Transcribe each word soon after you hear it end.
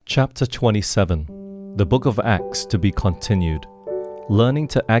Chapter 27. The Book of Acts to be continued. Learning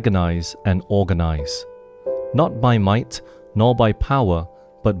to agonize and organize. Not by might, nor by power,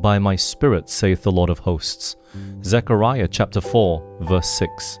 but by my Spirit, saith the Lord of hosts. Zechariah chapter 4, verse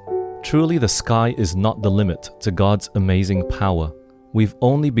 6. Truly the sky is not the limit to God's amazing power. We've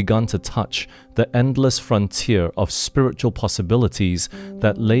only begun to touch the endless frontier of spiritual possibilities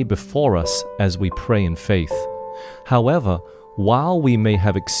that lay before us as we pray in faith. However, while we may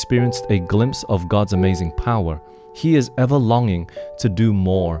have experienced a glimpse of God's amazing power, He is ever longing to do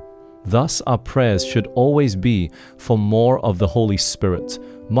more. Thus, our prayers should always be for more of the Holy Spirit,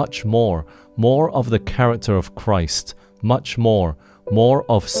 much more of the character of Christ, much more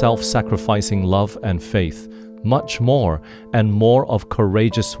of self-sacrificing love and faith, much more and more of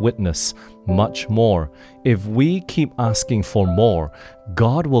courageous witness, much more. If we keep asking for more,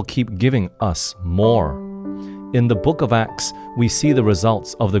 God will keep giving us more. In the book of Acts, we see the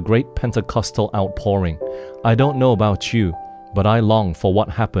results of the great Pentecostal outpouring. I don't know about you, but I long for what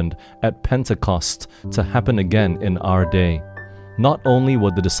happened at Pentecost to happen again in our day. Not only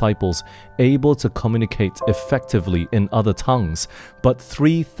were the disciples able to communicate effectively in other tongues, but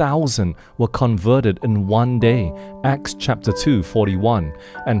 3,000 were converted in one day, Acts chapter 2, 41,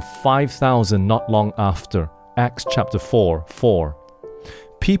 and 5,000 not long after, Acts chapter 4, 4.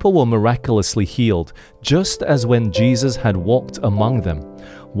 People were miraculously healed, just as when Jesus had walked among them.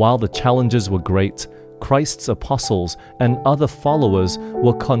 While the challenges were great, Christ's apostles and other followers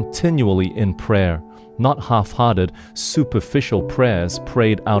were continually in prayer. Not half-hearted, superficial prayers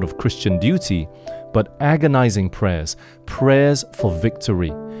prayed out of Christian duty, but agonizing prayers for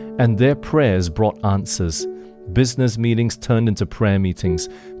victory. And their prayers brought answers. Business meetings turned into prayer meetings.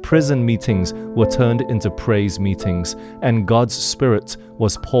 Prison meetings were turned into praise meetings. And God's Spirit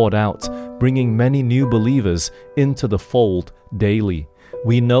was poured out, bringing many new believers into the fold daily.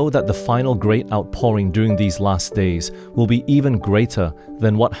 We know that the final great outpouring during these last days will be even greater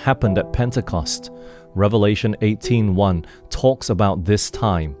than what happened at Pentecost. Revelation 18:1 talks about this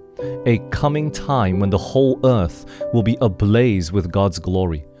time, a coming time when the whole earth will be ablaze with God's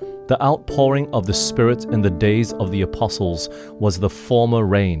glory. The outpouring of the Spirit in the days of the apostles was the former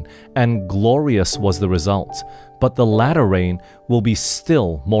rain, and glorious was the result, but the latter rain will be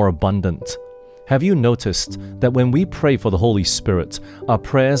still more abundant. Have you noticed that when we pray for the Holy Spirit, our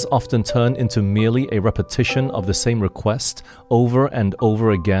prayers often turn into merely a repetition of the same request over and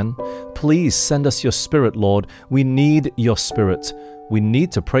over again? Please send us your Spirit, Lord. We need your Spirit. We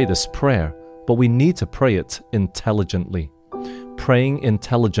need to pray this prayer, but we need to pray it intelligently. Praying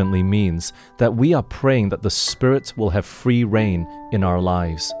intelligently means that we are praying that the Spirit will have free reign in our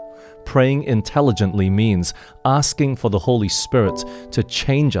lives. Praying intelligently means asking for the Holy Spirit to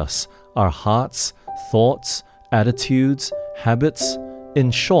change us, our hearts, thoughts, attitudes, habits, in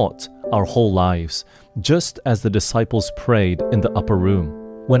short, our whole lives, just as the disciples prayed in the upper room.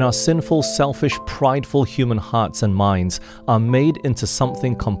 When our sinful, selfish, prideful human hearts and minds are made into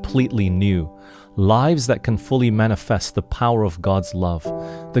something completely new, lives that can fully manifest the power of God's love,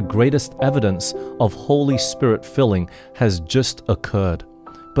 the greatest evidence of Holy Spirit filling has just occurred.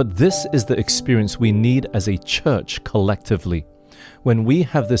 But this is the experience we need as a church collectively. When we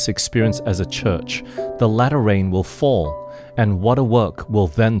have this experience as a church, the latter rain will fall, and what a work will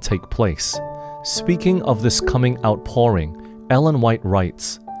then take place. Speaking of this coming outpouring, Ellen White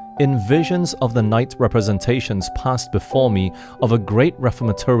writes, "In visions of the night representations passed before me of a great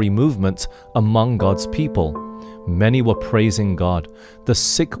reformatory movement among God's people. Many were praising God, the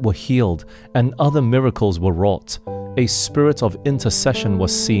sick were healed, and other miracles were wrought. A spirit of intercession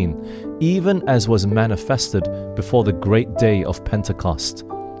was seen, even as was manifested before the great day of Pentecost.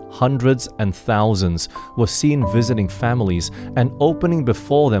 Hundreds and thousands were seen visiting families and opening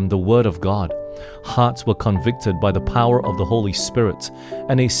before them the Word of God. Hearts were convicted by the power of the Holy Spirit,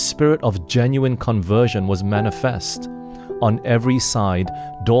 and a spirit of genuine conversion was manifest. On every side,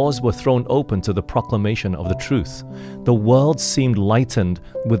 doors were thrown open to the proclamation of the truth. The world seemed lightened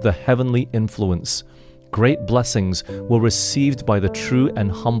with the heavenly influence. Great blessings were received by the true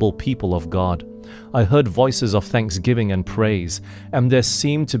and humble people of God. I heard voices of thanksgiving and praise, and there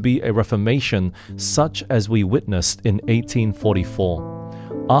seemed to be a reformation such as we witnessed in 1844.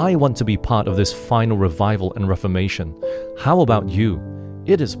 I want to be part of this final revival and reformation. How about you?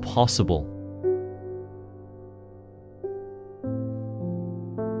 It is possible.